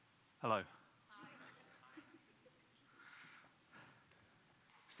Hello.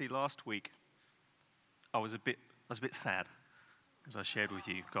 See, last week I was a bit sad, as I shared with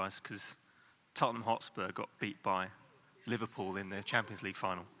you guys, because Tottenham Hotspur got beat by Liverpool in the Champions League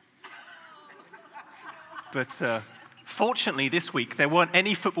final. But fortunately, this week there weren't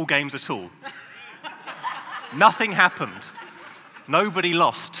any football games at all. Nothing happened. Nobody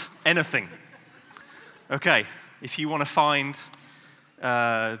lost anything. Okay, if you want to find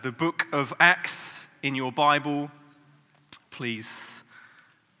the book of Acts in your Bible, please,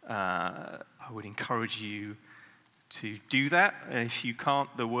 I would encourage you to do that. If you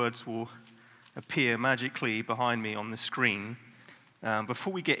can't, the words will appear magically behind me on the screen.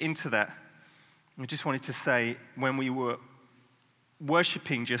 Before we get into that, I just wanted to say, when we were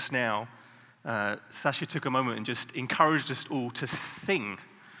worshipping just now, Sasha took a moment and just encouraged us all to sing,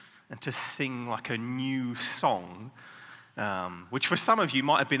 and to sing like a new song, which for some of you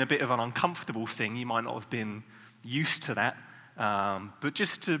might have been a bit of an uncomfortable thing. You might not have been used to that. But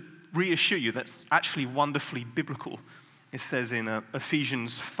just to reassure you, that's actually wonderfully biblical. It says in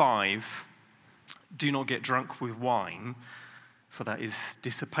Ephesians 5, "Do not get drunk with wine, for that is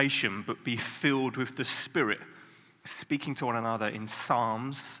dissipation, but be filled with the Spirit, speaking to one another in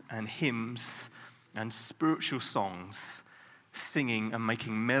psalms and hymns and spiritual songs, singing and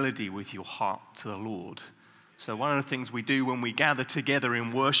making melody with your heart to the Lord." So one of the things we do when we gather together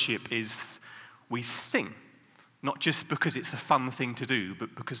in worship is we sing, not just because it's a fun thing to do,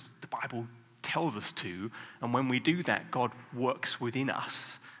 but because the Bible tells us to. And when we do that, God works within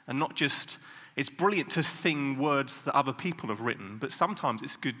us. And not just, it's brilliant to sing words that other people have written, but sometimes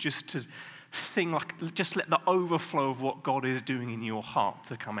it's good just to sing, just let the overflow of what God is doing in your heart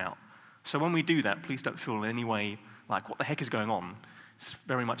to come out. So when we do that, please don't feel in any way like, what the heck is going on? It's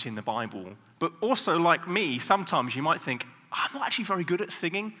very much in the Bible. But also, like me, sometimes you might think, I'm not actually very good at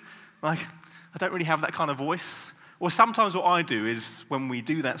singing. Like, I don't really have that kind of voice. Or sometimes what I do is, when we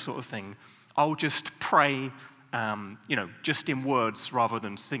do that sort of thing, I'll just pray, just in words rather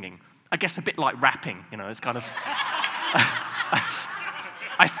than singing. I guess a bit like rapping, it's kind of...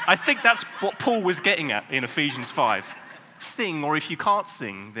 I think that's what Paul was getting at in Ephesians 5. Sing, or if you can't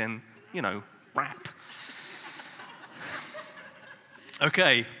sing, then, rap.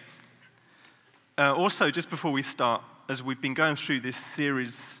 Okay. Also, just before we start, as we've been going through this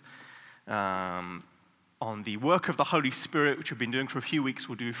series on the work of the Holy Spirit, which we've been doing for a few weeks,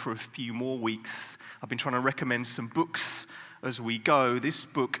 we'll do for a few more weeks. I've been trying to recommend some books as we go. This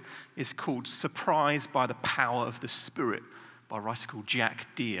book is called Surprised by the Power of the Spirit by a writer called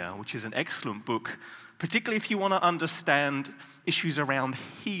Jack Deere, which is an excellent book, particularly if you want to understand issues around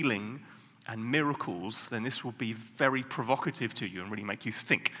healing and miracles. Then this will be very provocative to you and really make you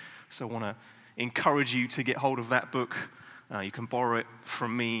think. So I want to encourage you to get hold of that book. You can borrow it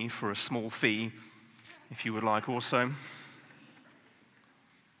from me for a small fee, if you would like also.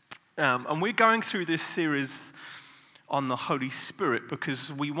 And we're going through this series on the Holy Spirit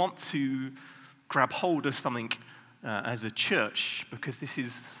because we want to grab hold of something as a church, because this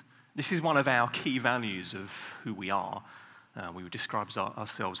is one of our key values of who we are. We would describe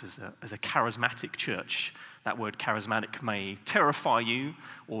ourselves as a charismatic church. That word charismatic may terrify you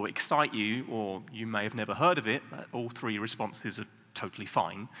or excite you, or you may have never heard of it. All three responses are totally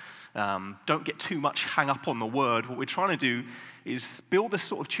fine. Don't get too much hung up on the word. What we're trying to do is build the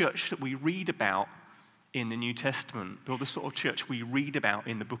sort of church that we read about in the New Testament, build the sort of church we read about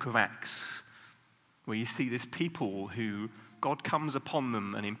in the book of Acts, where you see this people who God comes upon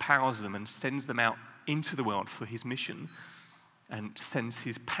them and empowers them and sends them out into the world for his mission, and sends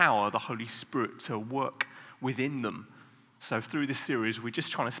his power, the Holy Spirit, to work within them. So through this series, we're just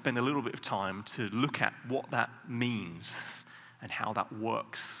trying to spend a little bit of time to look at what that means and how that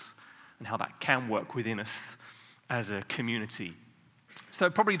works and how that can work within us as a community. So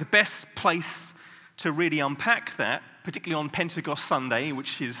probably the best place to really unpack that, particularly on Pentecost Sunday,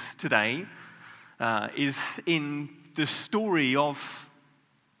 which is today, is in the story of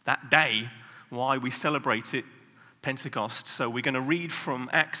that day, why we celebrate it, Pentecost. So we're going to read from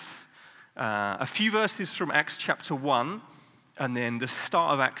Acts, a few verses from Acts chapter 1, and then the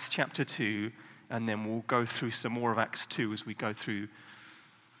start of Acts chapter 2, and then we'll go through some more of Acts 2 as we go through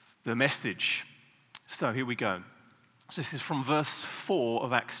the message. So here we go. So this is from verse 4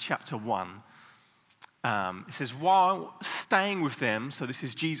 of Acts chapter 1. It says, while staying with them, so this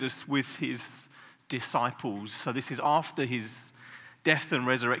is Jesus with his disciples, so this is after his death and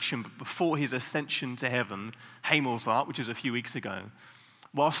resurrection, but before his ascension to heaven, Himmelfahrt, which was a few weeks ago.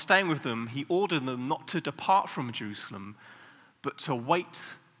 While staying with them, he ordered them not to depart from Jerusalem, but to wait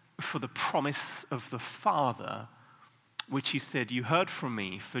for the promise of the Father, which he said, "You heard from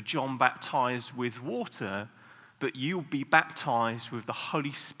me, for John baptized with water, but you'll be baptized with the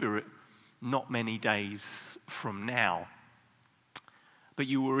Holy Spirit not many days from now. But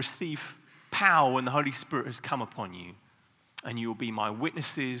you will receive power when the Holy Spirit has come upon you, and you will be my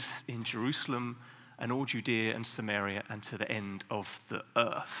witnesses in Jerusalem and all Judea and Samaria and to the end of the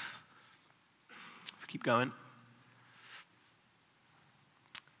earth." If we keep going.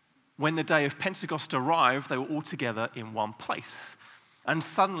 When the day of Pentecost arrived, they were all together in one place. And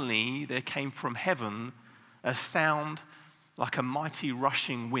suddenly there came from heaven a sound like a mighty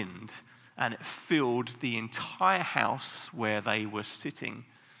rushing wind, and it filled the entire house where they were sitting.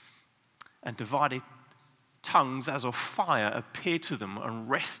 And divided tongues as of fire appeared to them and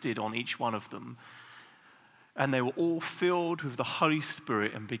rested on each one of them. And they were all filled with the Holy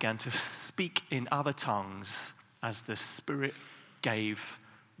Spirit and began to speak in other tongues as the Spirit gave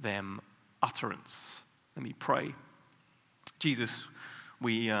them utterance. Let me pray. Jesus,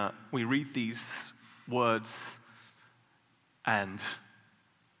 we read these words and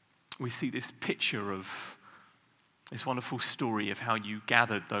we see this picture of this wonderful story of how you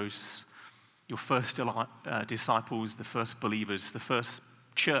gathered your first disciples, the first believers, the first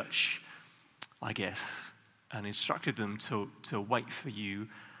church, I guess, and instructed them to wait for you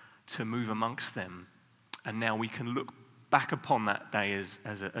to move amongst them. And now we can look back upon that day as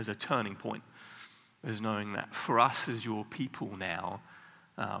a turning point, as knowing that for us as your people now,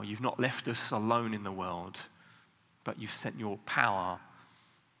 you've not left us alone in the world, but you've sent your power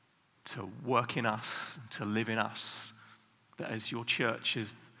to work in us, to live in us, that as your church,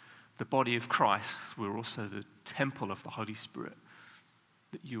 as the body of Christ, we're also the temple of the Holy Spirit,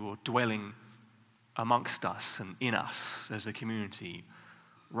 that you are dwelling amongst us and in us as a community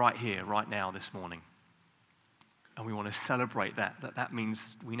right here, right now, this morning. And we want to celebrate that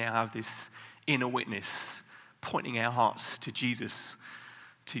means we now have this inner witness pointing our hearts to Jesus,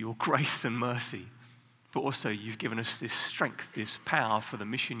 to your grace and mercy. But also you've given us this strength, this power for the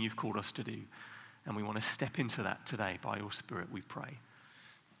mission you've called us to do. And we want to step into that today by your Spirit, we pray.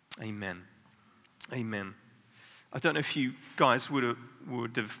 Amen. Amen. I don't know if you guys you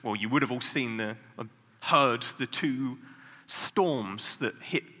would have all seen heard the two storms that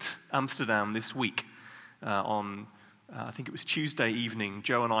hit Amsterdam this week. I think it was Tuesday evening,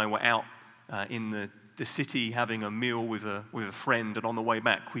 Joe and I were out in the city having a meal with a friend, and on the way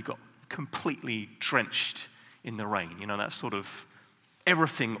back we got completely drenched in the rain. You know, that sort of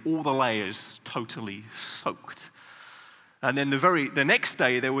everything, all the layers totally soaked. And then the next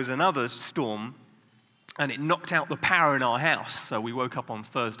day there was another storm, and it knocked out the power in our house. So we woke up on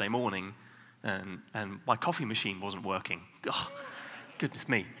Thursday morning, and my coffee machine wasn't working. Oh, goodness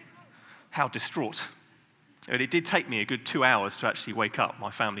me, how distraught. And it did take me a good 2 hours to actually wake up. My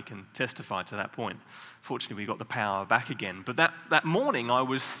family can testify to that point. Fortunately, we got the power back again. But that morning, I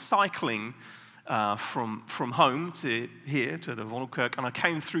was cycling from home to here, to the Vondelkerk, and I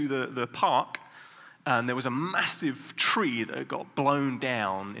came through the park, and there was a massive tree that got blown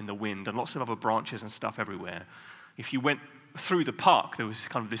down in the wind, and lots of other branches and stuff everywhere. If you went through the park, there was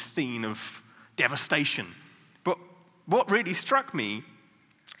kind of this scene of devastation. But what really struck me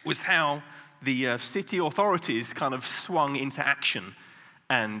was how the city authorities kind of swung into action.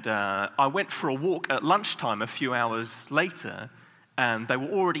 And I went for a walk at lunchtime a few hours later, and they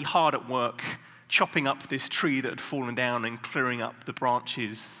were already hard at work chopping up this tree that had fallen down and clearing up the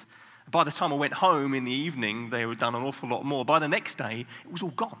branches. By the time I went home in the evening, they had done an awful lot more. By the next day, it was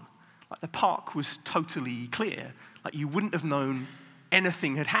all gone. Like the park was totally clear. Like you wouldn't have known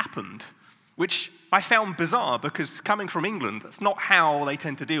anything had happened, which I found bizarre because coming from England, that's not how they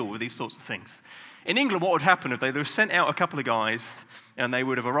tend to deal with these sorts of things. In England, what would happen if they would have sent out a couple of guys and they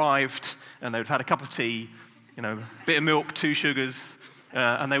would have arrived and they would have had a cup of tea, a bit of milk, 2 sugars,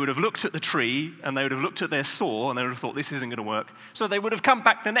 and they would have looked at the tree and they would have looked at their saw and they would have thought, this isn't going to work. So they would have come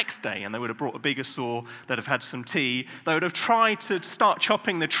back the next day and they would have brought a bigger saw, they'd have had some tea, they would have tried to start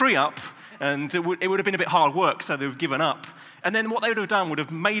chopping the tree up, and it would have been a bit hard work, so they would have given up. And then what they would have done would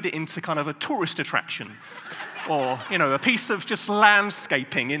have made it into kind of a tourist attraction or, a piece of just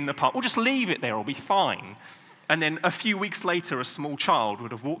landscaping in the park. Or just leave it there, it'll be fine. And then a few weeks later, a small child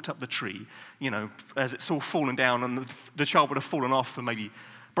would have walked up the tree, as it's all fallen down, and the child would have fallen off and maybe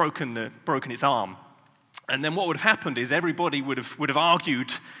broken its arm. And then what would have happened is everybody would have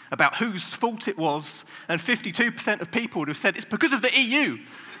argued about whose fault it was, and 52% of people would have said, it's because of the EU.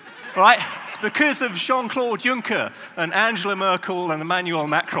 Right? It's because of Jean-Claude Juncker and Angela Merkel and Emmanuel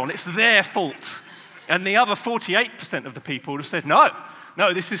Macron. It's their fault. And the other 48% of the people would have said, no,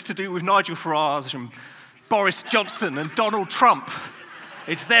 this is to do with Nigel Farage and Boris Johnson and Donald Trump.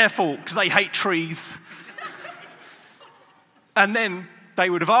 It's their fault because they hate trees. And then they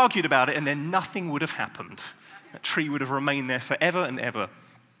would have argued about it, and then nothing would have happened. That tree would have remained there forever and ever.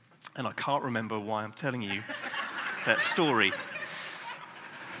 And I can't remember why I'm telling you that story. It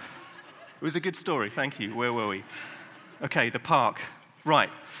was a good story, thank you. Where were we? Okay, the park.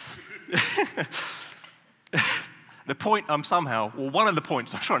 Right. The point one of the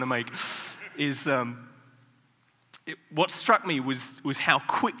points I'm trying to make is what struck me was how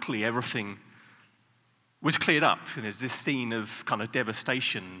quickly everything was cleared up. There's this scene of kind of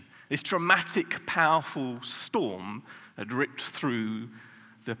devastation. This dramatic, powerful storm had ripped through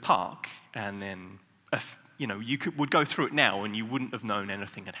the park, and then you would go through it now and you wouldn't have known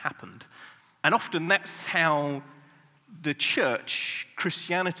anything had happened. And often that's how the church,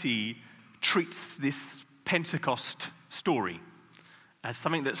 Christianity, treats this Pentecost story as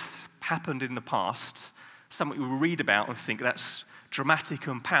something that's happened in the past, something we read about and think that's dramatic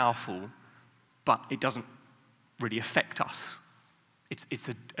and powerful, but it doesn't really affect us. It's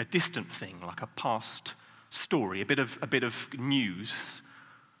a distant thing, like a past story, a bit of news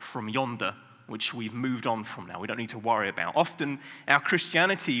from yonder, which we've moved on from now. We don't need to worry about. Often our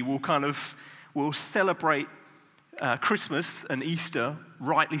Christianity will celebrate Christmas and Easter,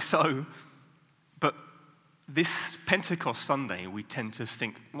 rightly so, but this Pentecost Sunday we tend to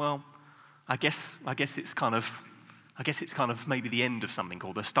think, well, I guess it's kind of maybe the end of something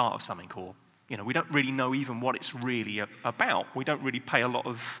or the start of something, or we don't really know even what it's really about. We don't really pay a lot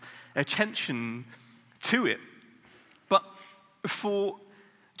of attention to it. But for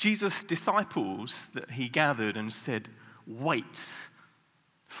Jesus' disciples that he gathered and said, wait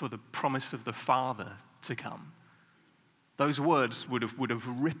for the promise of the Father to come, those words would have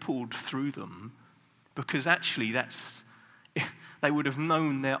rippled through them, because actually they would have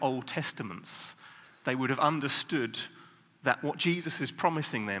known their Old Testaments. They would have understood that what Jesus is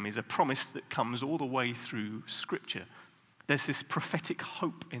promising them is a promise that comes all the way through Scripture. There's this prophetic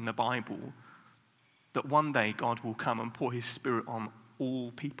hope in the Bible that one day God will come and pour his Spirit on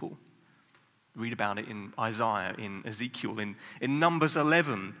all people. Read about it in Isaiah, in Ezekiel, in Numbers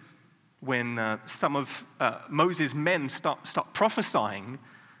 11, when some of Moses' men start prophesying,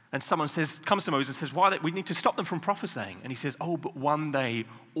 and someone comes to Moses and says, why, we need to stop them from prophesying. And he says, but one day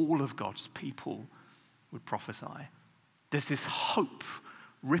all of God's people would prophesy. There's this hope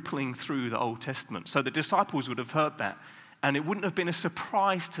rippling through the Old Testament. So the disciples would have heard that, and it wouldn't have been a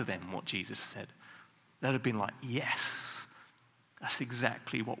surprise to them what Jesus said. They'd have been like, yes, that's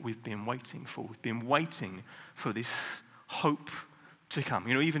exactly what we've been waiting for. We've been waiting for this hope to come.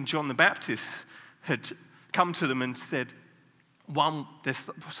 Even John the Baptist had come to them and said, there's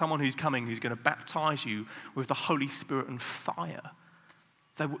someone who's coming who's going to baptize you with the Holy Spirit and fire.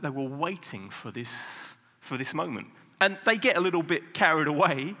 They were waiting for this moment. And they get a little bit carried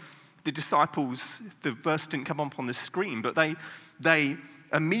away. The disciples, the verse didn't come up on the screen, but they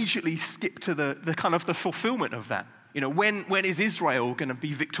immediately skip to the kind of the fulfillment of that. When is Israel going to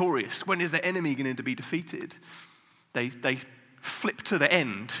be victorious? When is the enemy going to be defeated? They flip to the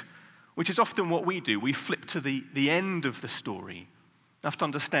end, which is often what we do. We flip to the end of the story. You have to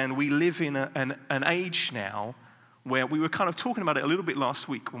understand, we live in an age now where we were kind of talking about it a little bit last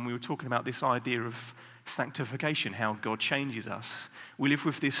week when we were talking about this idea of sanctification, how God changes us. We live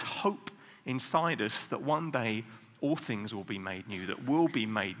with this hope inside us that one day all things will be made new, that will be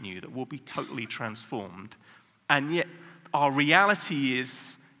made new, that will be totally transformed. And yet our reality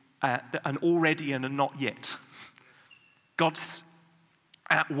is an already and a not yet. God's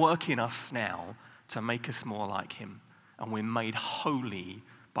at work in us now to make us more like him. And we're made holy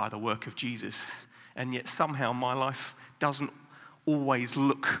by the work of Jesus. And yet somehow my life doesn't always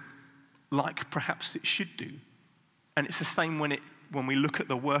look like perhaps it should do. And it's the same when we look at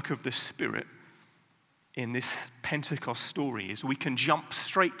the work of the Spirit in this Pentecost story, is we can jump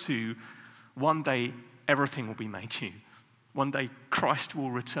straight to one day everything will be made new. One day Christ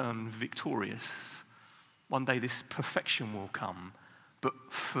will return victorious. One day this perfection will come. But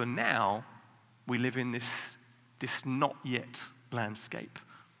for now, we live in this not yet landscape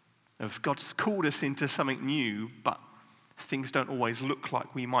of God's called us into something new, but things don't always look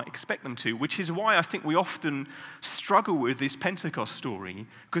like we might expect them to, which is why I think we often struggle with this Pentecost story,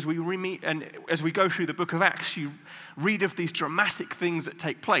 because and as we go through the book of Acts, you read of these dramatic things that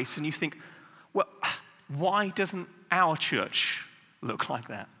take place, and you think, well, why doesn't our church look like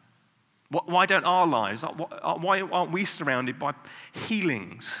that? Why don't our lives, why aren't we surrounded by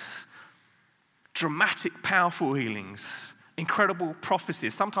healings, dramatic, powerful healings, incredible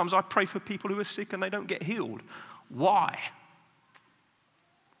prophecies? Sometimes I pray for people who are sick and they don't get healed. Why?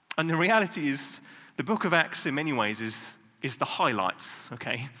 And the reality is, the book of Acts in many ways is the highlights,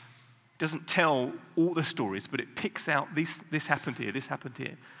 okay? doesn't tell all the stories, but it picks out this happened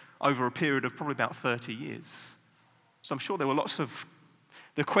here, over a period of probably about 30 years. So I'm sure there were lots of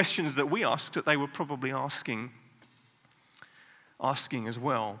the questions that we asked that they were probably asking as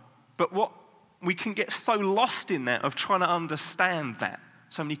well. But what we can get so lost in that of trying to understand that,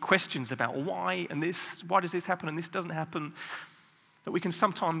 so many questions about why does this happen and this doesn't happen, that we can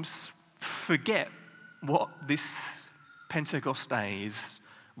sometimes forget what this Pentecost Day is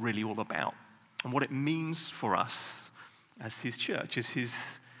really all about and what it means for us as his church, as his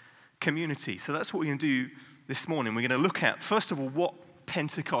community. So that's what we're going to do this morning. We're going to look at, first of all, what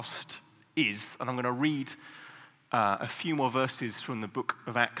Pentecost is, and I'm going to read a few more verses from the book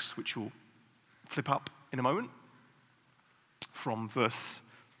of Acts, which will flip up in a moment, from verse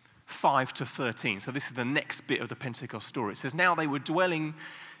 5 to 13. So this is the next bit of the Pentecost story. It says, "Now they were dwelling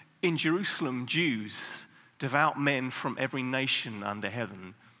in Jerusalem Jews, devout men from every nation under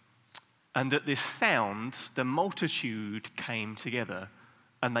heaven. And at this sound, the multitude came together,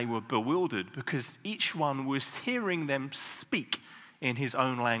 and they were bewildered because each one was hearing them speak in his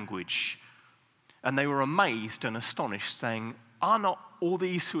own language. And they were amazed and astonished, saying, 'Are not all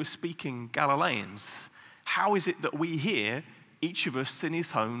these who are speaking Galileans? How is it that we hear, each of us in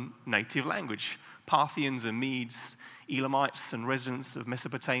his own native language? Parthians and Medes, Elamites and residents of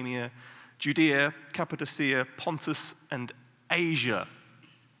Mesopotamia, Judea, Cappadocia, Pontus and Asia,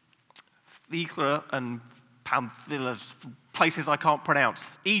 Phrygia and Pamphylia, places I can't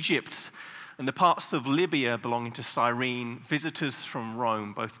pronounce, Egypt, and the parts of Libya belonging to Cyrene, visitors from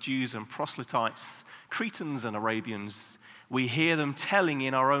Rome, both Jews and proselytes, Cretans and Arabians. We hear them telling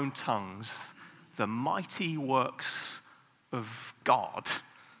in our own tongues the mighty works of God.'"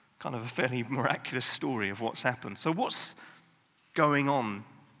 Kind of a fairly miraculous story of what's happened. So what's going on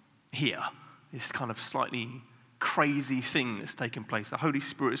here? This kind of slightly crazy thing that's taken place. The Holy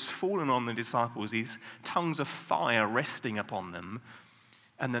Spirit has fallen on the disciples, these tongues of fire resting upon them,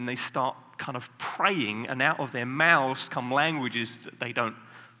 and then they start kind of praying, and out of their mouths come languages that they don't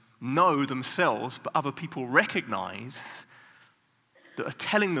know themselves, but other people recognize, that are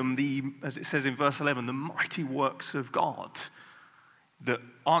telling them as it says in verse 11, the mighty works of God that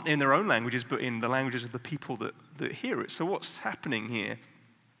aren't in their own languages, but in the languages of the people that hear it. So what's happening here?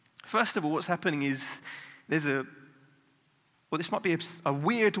 First of all, what's happening is this might be a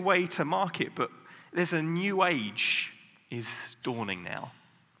weird way to mark it, but there's a new age is dawning now.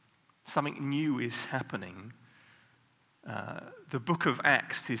 Something new is happening. The book of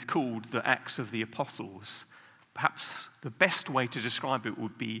Acts is called the Acts of the Apostles. Perhaps the best way to describe it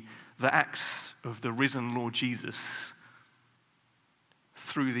would be the Acts of the risen Lord Jesus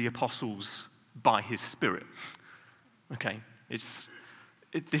through the apostles by his Spirit. Okay, this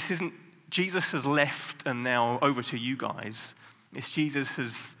isn't, Jesus has left and now over to you guys. It's Jesus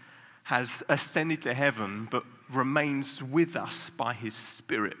has ascended to heaven but remains with us by his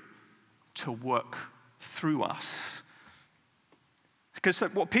Spirit to work through us. Because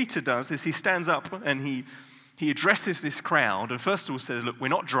what Peter does is he stands up and he addresses this crowd and first of all says, "Look, we're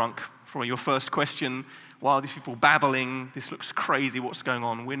not drunk." From your first question, "Why are these people babbling? This looks crazy. What's going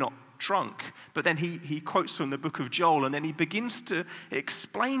on? We're not drunk." But then he quotes from the book of Joel, and then he begins to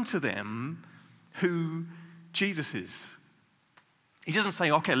explain to them who Jesus is. He doesn't say,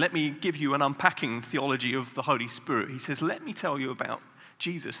 "Okay, let me give you an unpacking theology of the Holy Spirit." He says, "Let me tell you about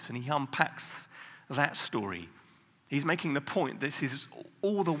Jesus," and he unpacks that story. He's making the point this is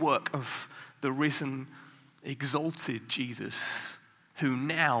all the work of the risen, exalted Jesus, who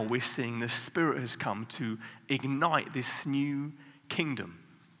now we're seeing the Spirit has come to ignite this new kingdom,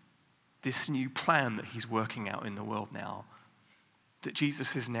 this new plan that he's working out in the world now, that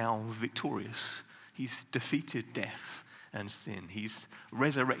Jesus is now victorious. He's defeated death and sin. He's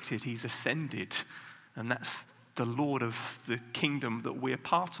resurrected, he's ascended, and that's the Lord of the kingdom that we're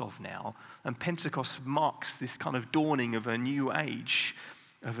part of now. And Pentecost marks this kind of dawning of a new age,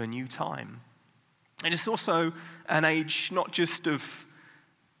 of a new time. And it's also an age not just of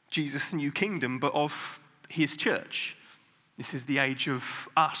Jesus' new kingdom, but of his church. This is the age of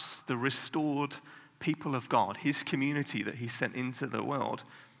us, the restored people of God, his community that he sent into the world.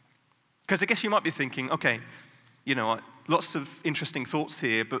 Because I guess you might be thinking, okay, lots of interesting thoughts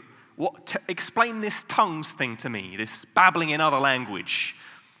here, but explain this tongues thing to me, this babbling in other language.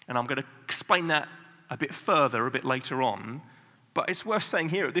 And I'm going to explain that a bit further, a bit later on. But it's worth saying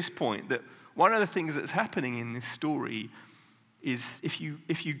here at this point that one of the things that's happening in this story is if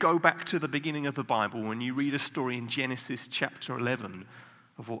you go back to the beginning of the Bible, when you read a story in Genesis chapter 11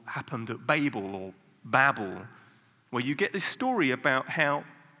 of what happened at Babel or Babel, where you get this story about how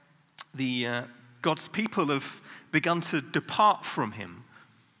God's people have begun to depart from him.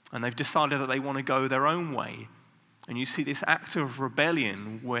 And they've decided that they want to go their own way. And you see this act of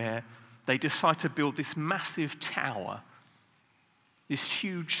rebellion where they decide to build this massive tower, this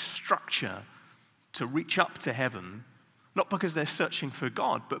huge structure to reach up to heaven, not because they're searching for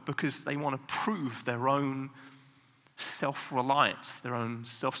God, but because they want to prove their own self-reliance, their own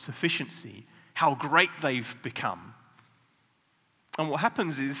self-sufficiency, how great they've become. And what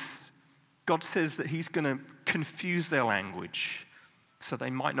happens is God says that he's going to confuse their language so they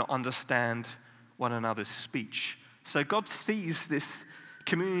might not understand one another's speech. So God sees this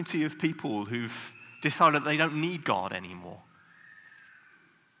community of people who've decided they don't need God anymore.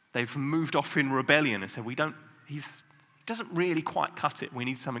 They've moved off in rebellion and said, he doesn't really quite cut it. We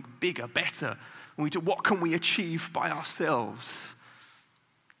need something bigger, better. What can we achieve by ourselves?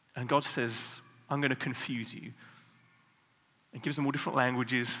 And God says, I'm going to confuse you. It gives them all different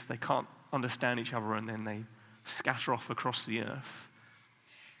languages. They can't understand each other, and then they scatter off across the earth.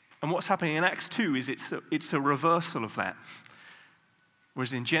 And what's happening in Acts 2 is it's a reversal of that.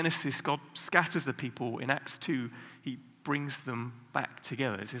 Whereas in Genesis, God scatters the people. In Acts 2, he brings them back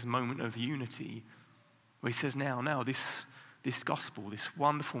together. It's this moment of unity where he says, now this gospel, this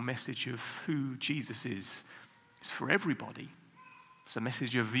wonderful message of who Jesus is for everybody. It's a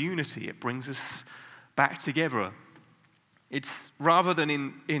message of unity. It brings us back together. It's rather than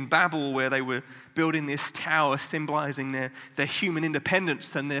in Babel where they were building this tower symbolizing their human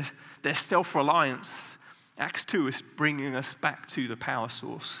independence and their self-reliance. Acts 2 is bringing us back to the power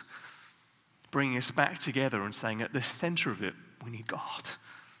source, bringing us back together and saying at the center of it, we need God.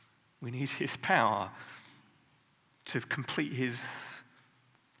 We need his power to complete his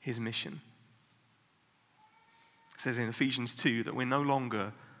mission. It says in Ephesians 2 that we're no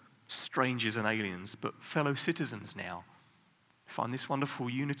longer strangers and aliens, but fellow citizens now. Find this wonderful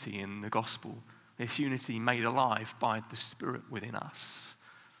unity in the gospel, this unity made alive by the Spirit within us.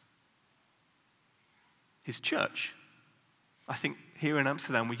 His church. I think here in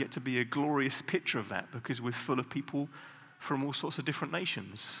Amsterdam we get to be a glorious picture of that because we're full of people from all sorts of different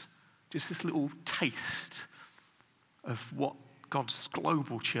nations. Just this little taste of what God's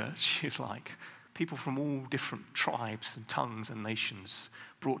global church is like. People from all different tribes and tongues and nations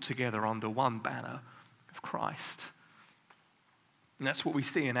brought together under one banner of Christ. And that's what we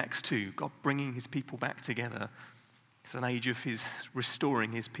see in Acts 2, God bringing his people back together. It's an age of his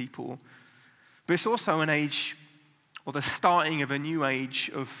restoring his people. But it's also an age, or the starting of a new age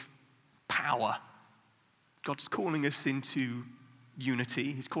of power. God's calling us into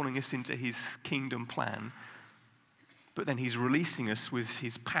unity. He's calling us into his kingdom plan. But then he's releasing us with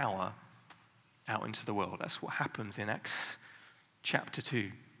his power out into the world. That's what happens in Acts chapter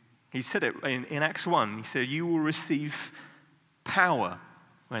 2. He said it in Acts 1. He said, you will receive power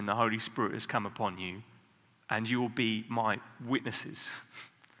when the Holy Spirit has come upon you, and you will be my witnesses.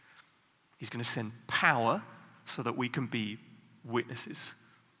 He's going to send power so that we can be witnesses.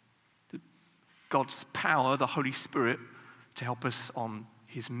 God's power, the Holy Spirit, to help us on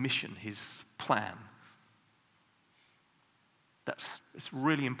his mission, his plan. It's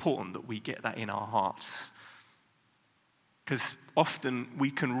really important that we get that in our hearts. Because often we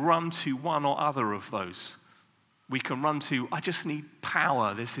can run to one or other of those. We can run to, I just need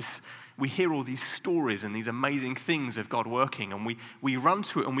power. We hear all these stories and these amazing things of God working, and we run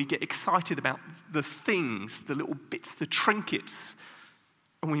to it and we get excited about the things, the little bits, the trinkets,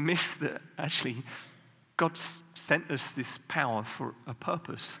 and we miss that actually God sent us this power for a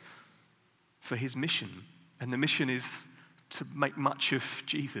purpose, for his mission. And the mission is to make much of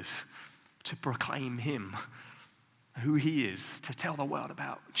Jesus, to proclaim him, who he is, to tell the world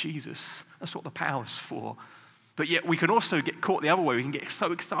about Jesus. That's what the power's for. But yet we can also get caught the other way. We can get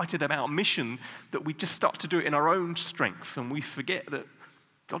so excited about mission that we just start to do it in our own strength, and we forget that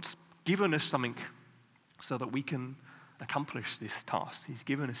God's given us something so that we can accomplish this task. He's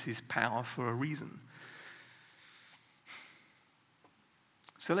given us his power for a reason.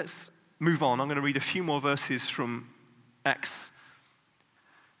 So let's move on. I'm going to read a few more verses from Acts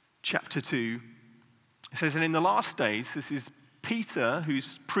chapter 2. It says, and in the last days, this is Peter, who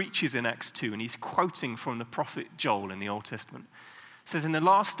preaches in Acts 2, and he's quoting from the prophet Joel in the Old Testament. It says, in the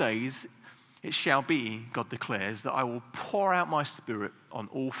last days, it shall be, God declares, that I will pour out my spirit on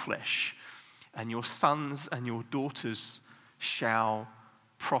all flesh, and your sons and your daughters shall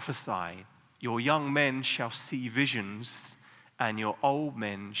prophesy. Your young men shall see visions, and your old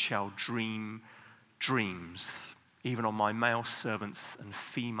men shall dream dreams, even on my male servants and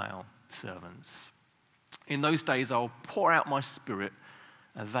female servants. In those days I'll pour out my spirit,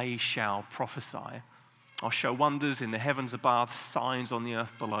 and they shall prophesy. I'll show wonders in the heavens above, signs on the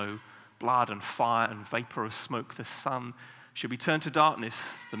earth below, blood and fire and vapor of smoke. The sun shall be turned to darkness,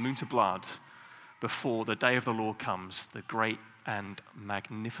 the moon to blood, before the day of the Lord comes, the great and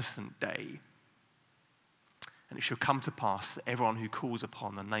magnificent day. And it shall come to pass that everyone who calls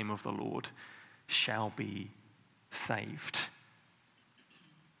upon the name of the Lord shall be saved.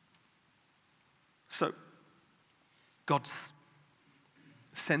 So, God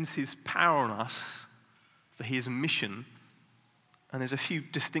sends his power on us for his mission. And there's a few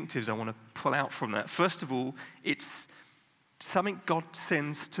distinctives I want to pull out from that. First of all, it's something God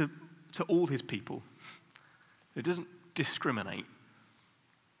sends to all his people. It doesn't discriminate.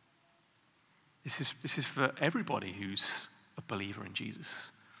 This is for everybody who's a believer in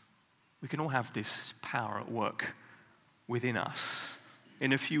Jesus. We can all have this power at work within us.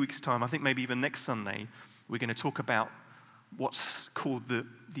 In a few weeks' time, I think maybe even next Sunday, we're going to talk about what's called the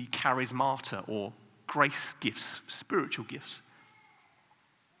charismata, or grace gifts, spiritual gifts.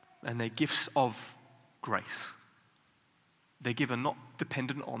 And they're gifts of grace. They're given not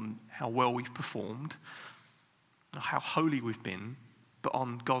dependent on how well we've performed, or how holy we've been, but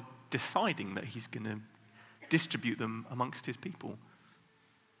on God deciding that he's going to distribute them amongst his people.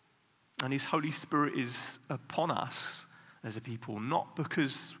 And his Holy Spirit is upon us as a people, not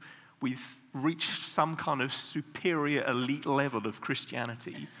because we've reached some kind of superior elite level of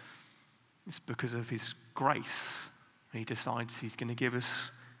Christianity. It's because of his grace. He decides he's going to give us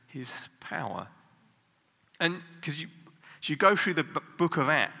his power. And because as you go through the book of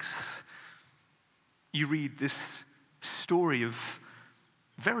Acts, you read this story of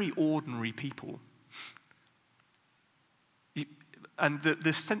very ordinary people. And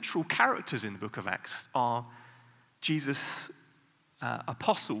the central characters in the book of Acts are Jesus'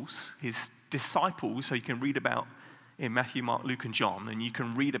 apostles, his disciples, so you can read about in Matthew, Mark, Luke, and John, and you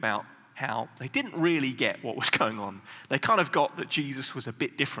can read about how they didn't really get what was going on. They kind of got that Jesus was a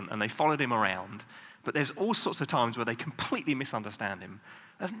bit different, and they followed him around. But there's all sorts of times where they completely misunderstand him.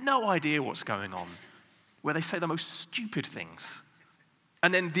 They have no idea what's going on, where they say the most stupid things.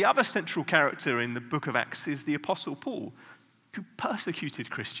 And then the other central character in the book of Acts is the Apostle Paul, who persecuted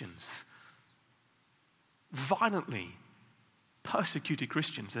Christians, violently persecuted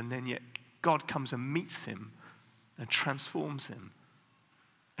Christians, and then yet God comes and meets him and transforms him.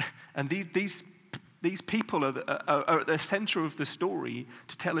 And these people are at the center of the story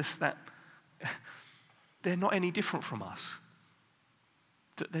to tell us that they're not any different from us,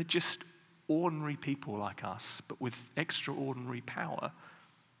 that they're just ordinary people like us, but with extraordinary power,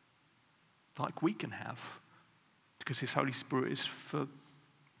 like we can have, because his Holy Spirit is for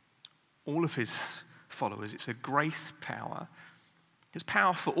all of his followers. It's a grace power. It's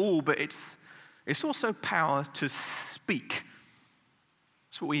power for all, but it's also power to speak.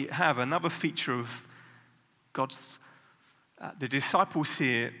 That's what we have. Another feature of God's, the disciples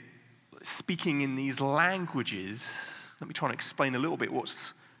here speaking in these languages. Let me try and explain a little bit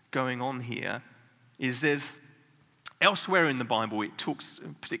what's going on here. Is there's elsewhere in the Bible, it talks,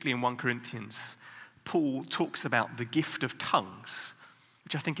 particularly in 1 Corinthians, Paul talks about the gift of tongues,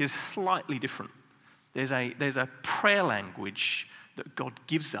 which I think is slightly different. There's a prayer language that God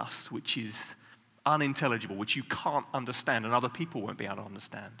gives us, which is unintelligible, which you can't understand and other people won't be able to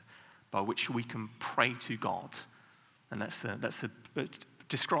understand, by which we can pray to God. And that's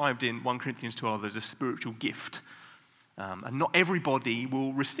described in 1 Corinthians 12 as a spiritual gift. And not everybody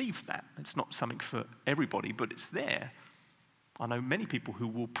will receive that. It's not something for everybody, but it's there. I know many people who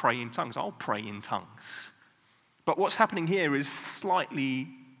will pray in tongues. I'll pray in tongues. But what's happening here is slightly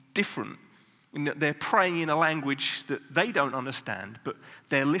different, in that they're praying in a language that they don't understand, but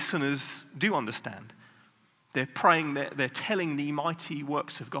their listeners do understand. They're praying, they're telling the mighty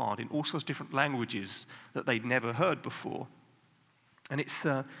works of God in all sorts of different languages that they'd never heard before. And it's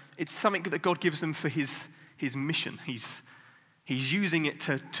something that God gives them for his mission. He's using it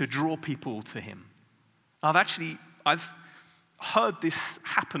to draw people to him. I've heard this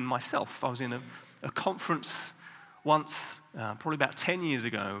happen myself. I was in a conference once, probably about 10 years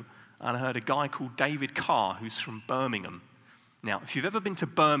ago, and I heard a guy called David Carr, who's from Birmingham. Now, if you've ever been to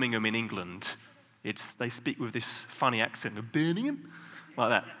Birmingham in England, they speak with this funny accent of Birmingham, like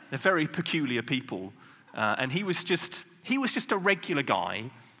that. They're very peculiar people. And he was just a regular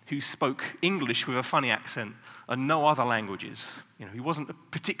guy who spoke English with a funny accent and no other languages. You know, he wasn't a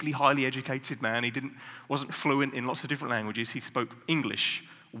particularly highly educated man. He wasn't fluent in lots of different languages. He spoke English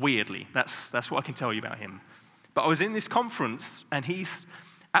weirdly. That's what I can tell you about him. But I was in this conference, and he's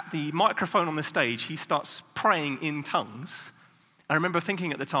at the microphone on the stage. He starts praying in tongues. I remember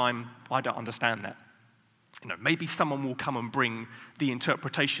thinking at the time, I don't understand that. You know, maybe someone will come and bring the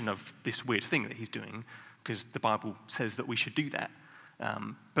interpretation of this weird thing that he's doing, because the Bible says that we should do that.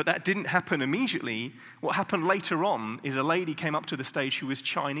 But that didn't happen immediately. What happened later on is a lady came up to the stage who was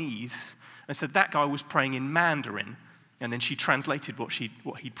Chinese and said that guy was praying in Mandarin, and then she translated what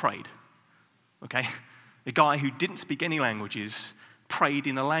he'd prayed. Okay? The guy who didn't speak any languages prayed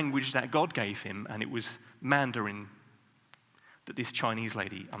in a language that God gave him, and it was Mandarin that this Chinese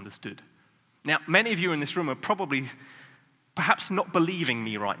lady understood. Now, many of you in this room are probably perhaps not believing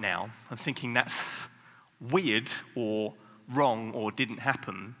me right now and thinking that's weird or wrong or didn't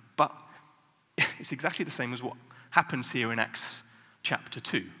happen, but it's exactly the same as what happens here in Acts chapter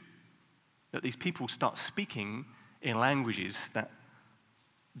 2, that these people start speaking in languages that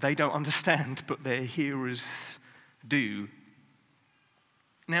they don't understand, but their hearers do.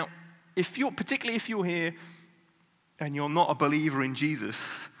 Now, particularly if you're here and you're not a believer in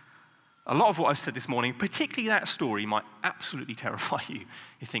Jesus, a lot of what I've said this morning, particularly that story, might absolutely terrify you.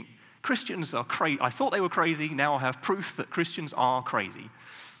 You think, Christians are crazy. I thought they were crazy, now I have proof that Christians are crazy.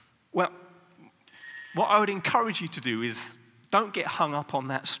 Well, what I would encourage you to do is don't get hung up on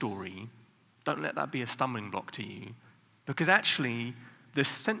that story. Don't let that be a stumbling block to you. Because actually, the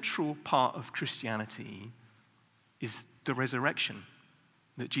central part of Christianity is the resurrection,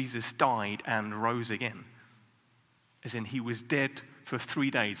 that Jesus died and rose again. As in, he was dead for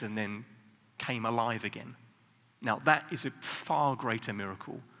 3 days and then came alive again. Now, that is a far greater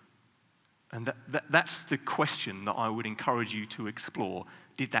miracle. And that's the question that I would encourage you to explore.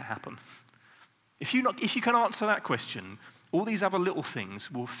 Did that happen? If you can answer that question, all these other little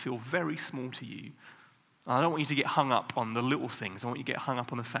things will feel very small to you. I don't want you to get hung up on the little things. I want you to get hung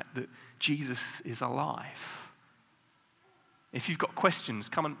up on the fact that Jesus is alive. If you've got questions,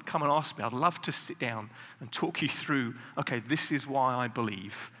 come and ask me. I'd love to sit down and talk you through, okay, this is why I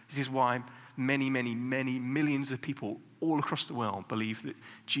believe. This is why many, many, many millions of people all across the world believe that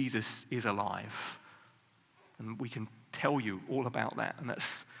Jesus is alive. And we can tell you all about that. And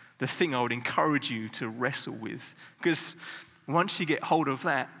that's the thing I would encourage you to wrestle with. Because once you get hold of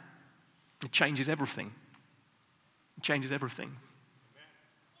that, it changes everything. It changes everything.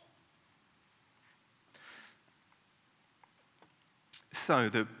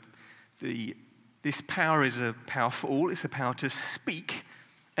 So this power is a power for all. It's a power to speak,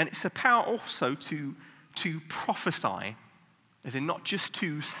 and it's a power also to prophesy, as in not just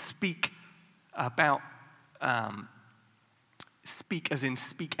to speak about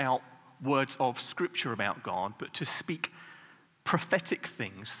speak out words of Scripture about God, but to speak prophetic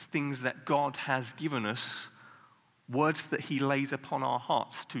things that God has given us, words that He lays upon our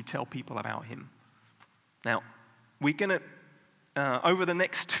hearts to tell people about Him. Now, we're going to over the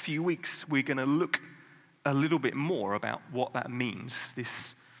next few weeks, we're going to look a little bit more about what that means,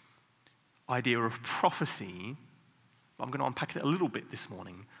 this idea of prophecy. I'm going to unpack it a little bit this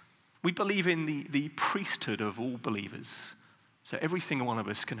morning. We believe in the priesthood of all believers. So every single one of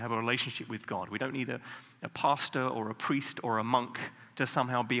us can have a relationship with God. We don't need a pastor or a priest or a monk to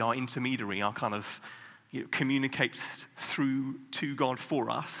somehow be our intermediary, our kind of communicates through to God for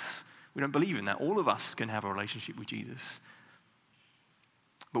us. We don't believe in that. All of us can have a relationship with Jesus.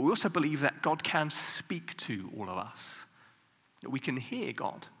 But we also believe that God can speak to all of us, that we can hear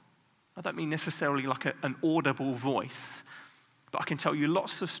God. I don't mean necessarily like an audible voice, but I can tell you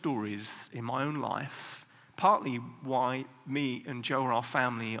lots of stories in my own life, partly why me and Joe and our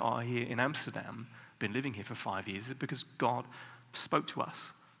family are here in Amsterdam, been living here for 5 years, is because God spoke to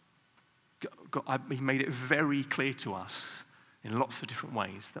us. He made it very clear to us in lots of different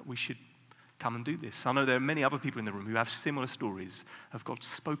ways that we should come and do this. I know there are many other people in the room who have similar stories of God's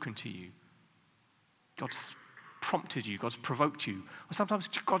spoken to you. God's prompted you. God's provoked you. Or sometimes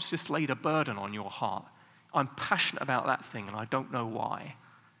God's just laid a burden on your heart. I'm passionate about that thing and I don't know why.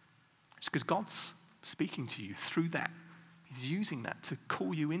 It's because God's speaking to you through that. He's using that to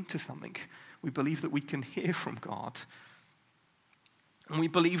call you into something. We believe that we can hear from God. And we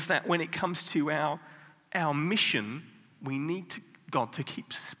believe that when it comes to our mission, we need God to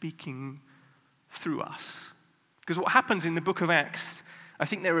keep speaking through us. Because what happens in the book of Acts, I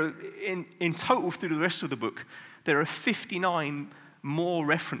think there are, in total through the rest of the book, there are 59 more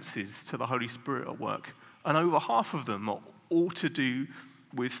references to the Holy Spirit at work. And over half of them are all to do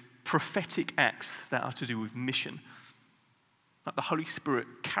with prophetic acts that are to do with mission. Like the Holy Spirit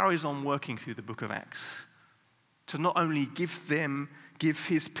carries on working through the book of Acts to not only give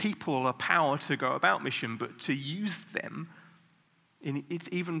his people a power to go about mission, but to use them. It's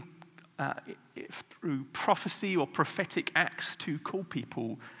even through prophecy or prophetic acts to call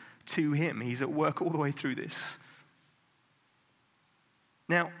people to him. He's at work all the way through this.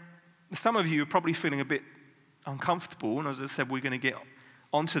 Now, some of you are probably feeling a bit uncomfortable, and as I said, we're going to get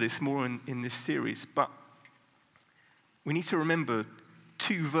onto this more in this series, but we need to remember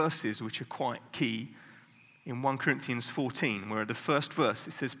two verses which are quite key in 1 Corinthians 14, where at the first verse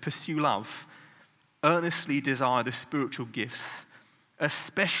it says, "Pursue love, earnestly desire the spiritual gifts,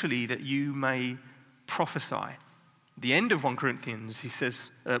 especially that you may prophesy." The end of 1 Corinthians, he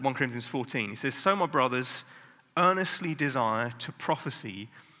says, 1 Corinthians 14, he says, "So my brothers, earnestly desire to prophecy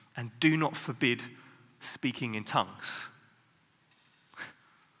and do not forbid speaking in tongues."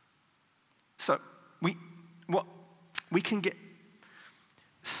 So we can get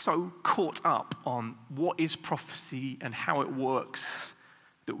so caught up on what is prophecy and how it works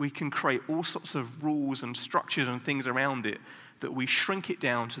that we can create all sorts of rules and structures and things around it, that we shrink it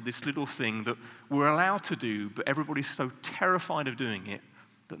down to this little thing that we're allowed to do, but everybody's so terrified of doing it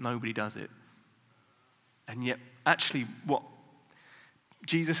that nobody does it. And yet, actually, what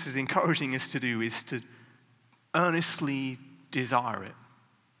Jesus is encouraging us to do is to earnestly desire it.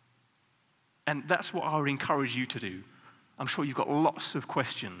 And that's what I would encourage you to do. I'm sure you've got lots of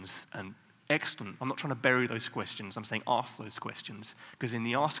questions, and excellent. I'm not trying to bury those questions. I'm saying ask those questions, because in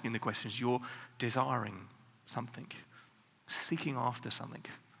the asking the questions, you're desiring something, seeking after something.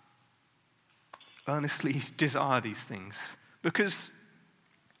 Earnestly desire these things. Because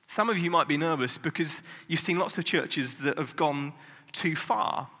some of you might be nervous because you've seen lots of churches that have gone too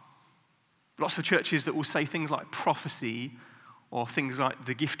far. Lots of churches that will say things like prophecy or things like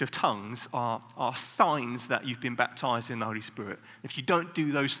the gift of tongues are signs that you've been baptized in the Holy Spirit. If you don't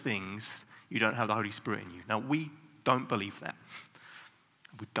do those things, you don't have the Holy Spirit in you. Now, we don't believe that.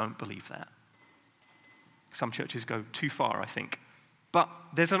 We don't believe that. Some churches go too far, I think. But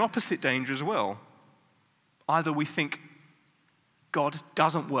there's an opposite danger as well. Either we think God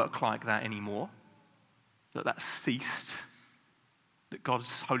doesn't work like that anymore, that that's ceased, that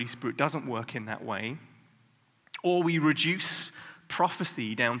God's Holy Spirit doesn't work in that way, or we reduce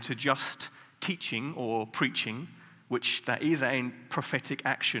prophecy down to just teaching or preaching, which that is a prophetic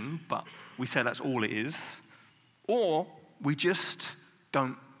action, but we say that's all it is, or we just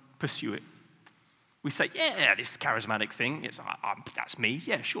don't pursue it. We say, yeah, this charismatic thing, that's me,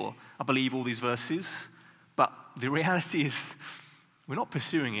 yeah, sure. I believe all these verses, but the reality is we're not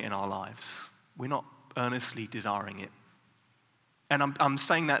pursuing it in our lives. We're not earnestly desiring it. And I'm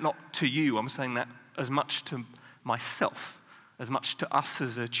saying that not to you, I'm saying that as much to myself, as much to us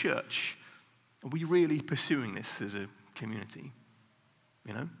as a church. Are we really pursuing this as a community?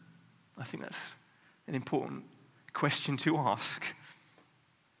 You know? I think that's an important question to ask.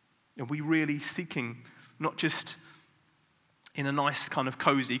 Are we really seeking, not just in a nice kind of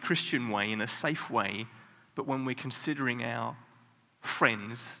cozy Christian way, in a safe way, but when we're considering our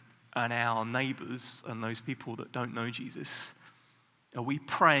friends and our neighbors and those people that don't know Jesus, are we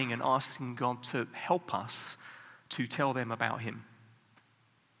praying and asking God to help us to tell them about him?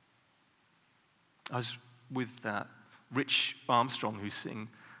 I was with Rich Armstrong, who's sitting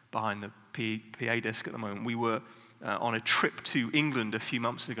behind the PA desk at the moment. We were on a trip to England a few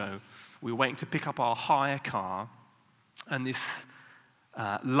months ago. We were waiting to pick up our hire car, and this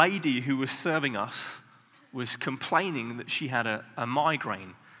lady who was serving us was complaining that she had a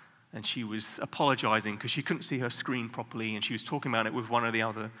migraine, and she was apologizing because she couldn't see her screen properly, and she was talking about it with one of the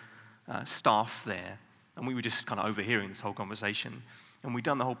other staff there, and we were just kind of overhearing this whole conversation, and we'd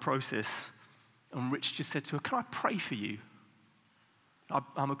done the whole process, and Rich just said to her, "Can I pray for you?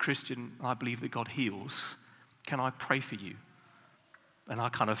 I'm a Christian, and I believe that God heals. Can I pray for you?" And I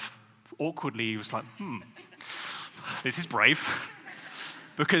kind of awkwardly was like, this is brave.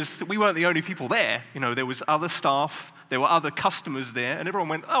 Because we weren't the only people there. You know, there was other staff, there were other customers there, and everyone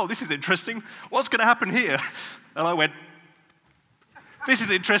went, "Oh, this is interesting. What's going to happen here?" And I went, "This is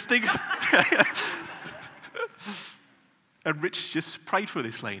interesting." And Rich just prayed for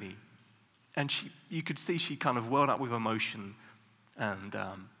this lady. And you could see she kind of welled up with emotion. And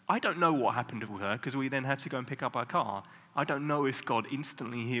I don't know what happened with her, because we then had to go and pick up our car. I don't know if God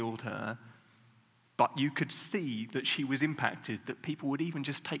instantly healed her, but you could see that she was impacted, that people would even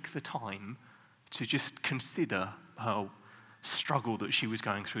just take the time to just consider her struggle that she was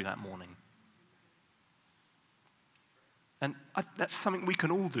going through that morning. And that's something we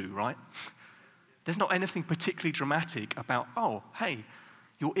can all do, right? There's not anything particularly dramatic about, oh, hey,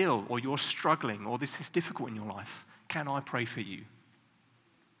 you're ill, or you're struggling, or this is difficult in your life. Can I pray for you?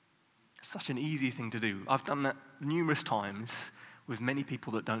 It's such an easy thing to do. I've done that numerous times with many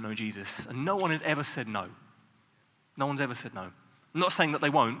people that don't know Jesus, and no one has ever said no. No one's ever said no. I'm not saying that they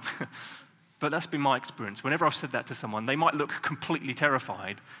won't, but that's been my experience. Whenever I've said that to someone, they might look completely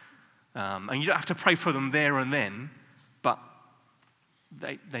terrified, and you don't have to pray for them there and then, but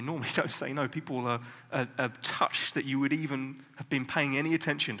they normally don't say no. People are touched that you would even have been paying any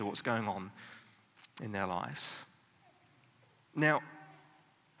attention to what's going on in their lives. Now,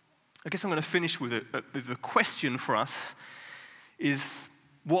 I guess I'm going to finish with a question for us is,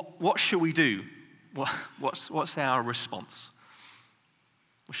 what shall we do? What's our response?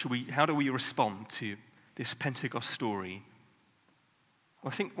 How do we respond to this Pentecost story? I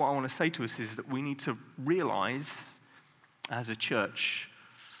think what I want to say to us is that we need to realize as a church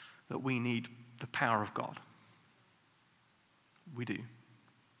that we need the power of God. We do.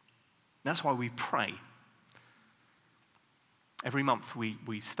 That's why we pray. Every month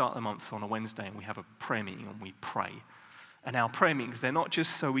we start the month on a Wednesday and we have a prayer meeting and we pray. And our prayer meetings, they're not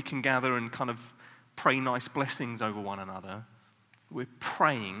just so we can gather and kind of pray nice blessings over one another. We're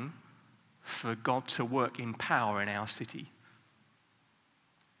praying for God to work in power in our city.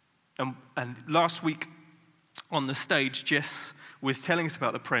 And last week on the stage, Jess was telling us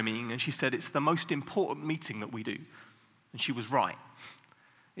about the prayer meeting, and she said it's the most important meeting that we do. And she was right.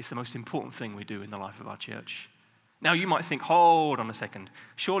 It's the most important thing we do in the life of our church. Now you might think, hold on a second.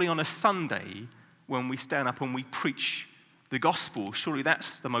 Surely on a Sunday, when we stand up and we preach the gospel, surely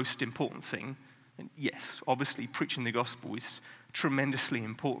that's the most important thing. And yes, obviously preaching the gospel is tremendously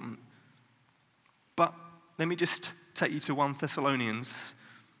important. But let me just take you to 1 Thessalonians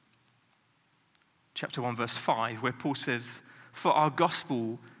chapter 1, verse 5, where Paul says, "For our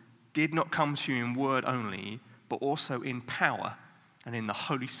gospel did not come to you in word only, but also in power and in the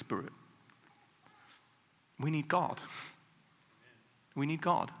Holy Spirit." We need God. We need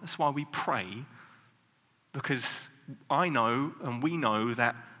God. That's why we pray, because I know and we know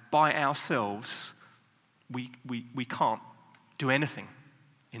that by ourselves, we can't do anything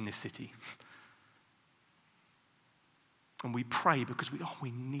in this city. And we pray because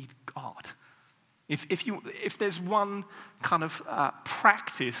we need God. If there's one kind of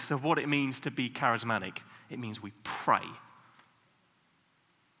practice of what it means to be charismatic, it means we pray.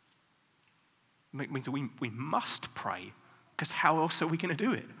 It means we must pray, because how else are we going to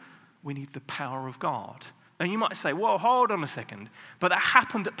do it? We need the power of God. And you might say, well, hold on a second, but that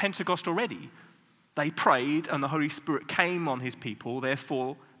happened at Pentecost already. They prayed and the Holy Spirit came on his people,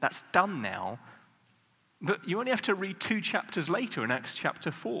 therefore that's done now. But you only have to read 2 chapters later in Acts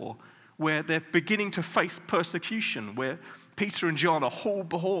chapter 4, where they're beginning to face persecution, where Peter and John are hauled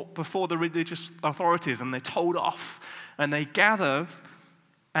before the religious authorities and they're told off, and they gather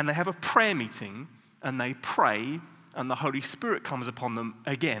and they have a prayer meeting and they pray, and the Holy Spirit comes upon them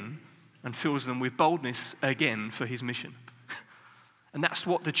again and fills them with boldness again for his mission. And that's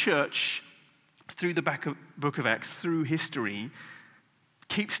what the church, through the book of Acts, through history,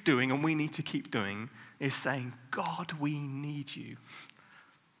 keeps doing, and we need to keep doing, is saying, God, we need you.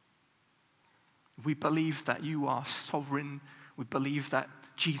 We believe that you are sovereign. We believe that,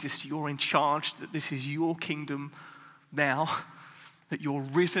 Jesus, you're in charge, that this is your kingdom now, that you're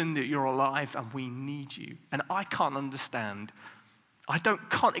risen, that you're alive, and we need you. And I can't understand,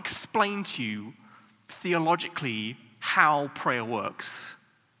 can't explain to you theologically how prayer works,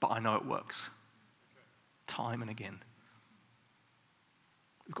 but I know it works. Time and again.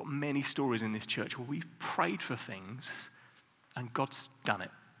 We've got many stories in this church where we've prayed for things and God's done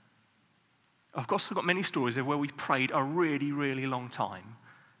it. I've also got many stories of where we prayed a really, really long time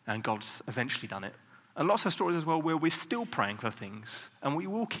and God's eventually done it. And lots of stories as well where we're still praying for things, and we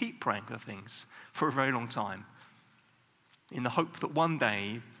will keep praying for things for a very long time, in the hope that one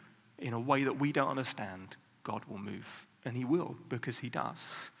day, in a way that we don't understand, God will move. And he will, because he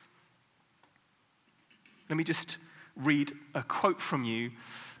does. Let me just read a quote for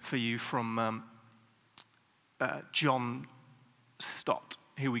you from John Stott.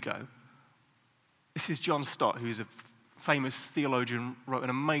 Here we go. This is John Stott, who is a famous theologian, wrote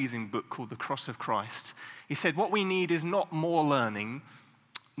an amazing book called The Cross of Christ. He said, what we need is not more learning,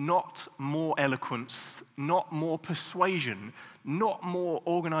 not more eloquence, not more persuasion, not more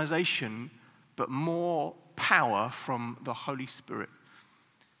organization, but more power from the Holy Spirit.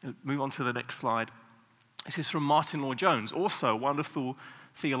 Move on to the next slide. This is from Martin Lloyd-Jones, also a wonderful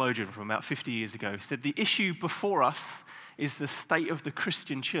theologian from about 50 years ago. He said, the issue before us is the state of the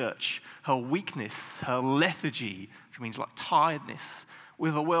Christian church, her weakness, her lethargy, which means like tiredness,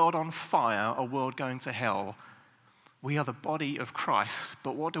 with a world on fire, a world going to hell. We are the body of Christ,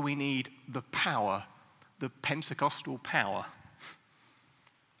 but what do we need? The power, the Pentecostal power.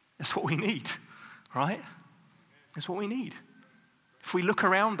 That's what we need, right? That's what we need. If we look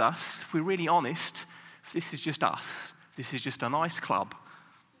around us, if we're really honest, if this is just us, this is just a nice club,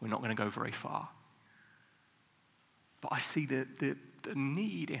 we're not going to go very far. But I see the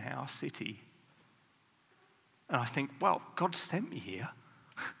need in our city. And I think, well, God sent me here.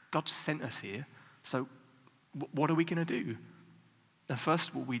 God sent us here. So what are we going to do? And first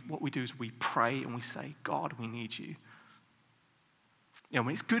of all, what we do is we pray and we say, God, we need you.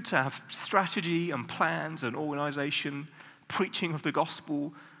 It's good to have strategy and plans and organization, preaching of the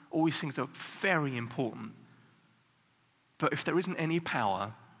gospel. All these things are very important. But if there isn't any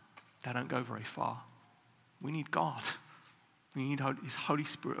power, they don't go very far. We need God. We need His Holy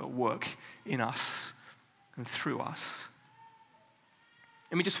Spirit at work in us and through us.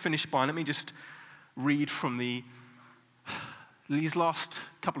 Let me just read from these last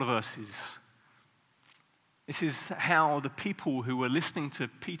couple of verses. This is how the people who were listening to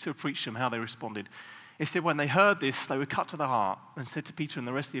Peter preach them, how they responded. It said when they heard this, they were cut to the heart and said to Peter and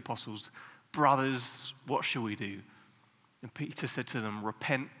the rest of the apostles, "Brothers, what shall we do?" And Peter said to them,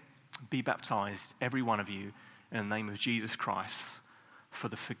 "Repent, be baptized, every one of you, in the name of Jesus Christ, for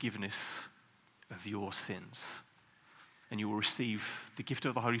the forgiveness of your sins. And you will receive the gift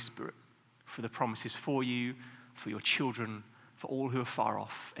of the Holy Spirit, for the promises for you, for your children, for all who are far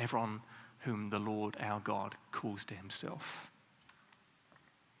off, everyone whom the Lord our God calls to himself."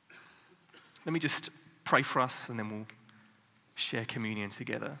 Let me just pray for us, and then we'll share communion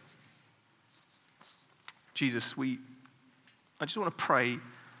together. Jesus, I just want to pray,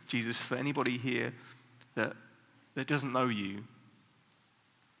 Jesus, for anybody here that doesn't know you.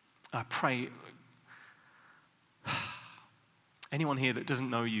 I pray, anyone here that doesn't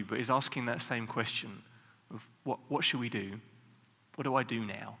know you but is asking that same question of what should we do? What do I do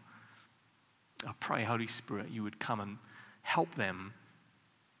now? I pray, Holy Spirit, you would come and help them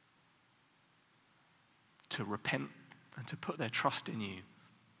to repent and to put their trust in you.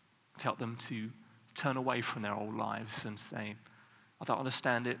 To help them to turn away from their old lives and say, I don't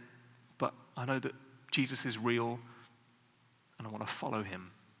understand it, but I know that Jesus is real and I want to follow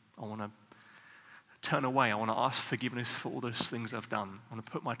him. I want to turn away. I want to ask forgiveness for all those things I've done. I want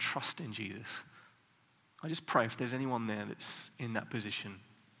to put my trust in Jesus. I just pray if there's anyone there that's in that position,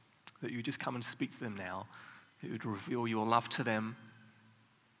 that you would just come and speak to them now. That you would reveal your love to them,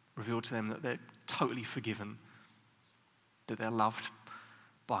 reveal to them that they're totally forgiven, that they're loved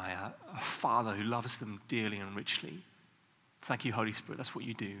by a Father who loves them dearly and richly. Thank you, Holy Spirit. That's what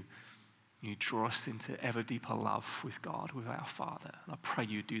you do. You draw us into ever deeper love with God, with our Father. And I pray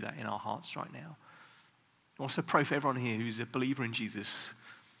you do that in our hearts right now. I also pray for everyone here who's a believer in Jesus,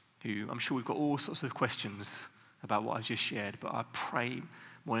 who I'm sure we've got all sorts of questions about what I've just shared, but I pray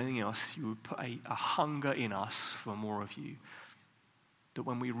more than anything else, you would put a hunger in us for more of you. That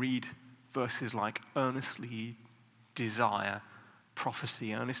when we read verses like earnestly desire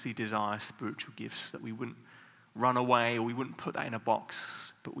prophecy, earnestly desire spiritual gifts, that we wouldn't run away or we wouldn't put that in a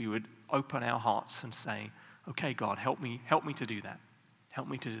box, but we would open our hearts and say, okay, God, help me to do that. Help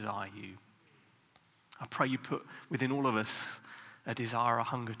me to desire you. I pray you put within all of us a desire, a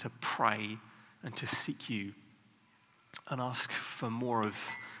hunger to pray and to seek you and ask for more of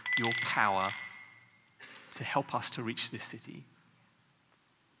your power to help us to reach this city.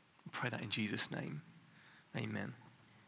 I pray that in Jesus' name. Amen.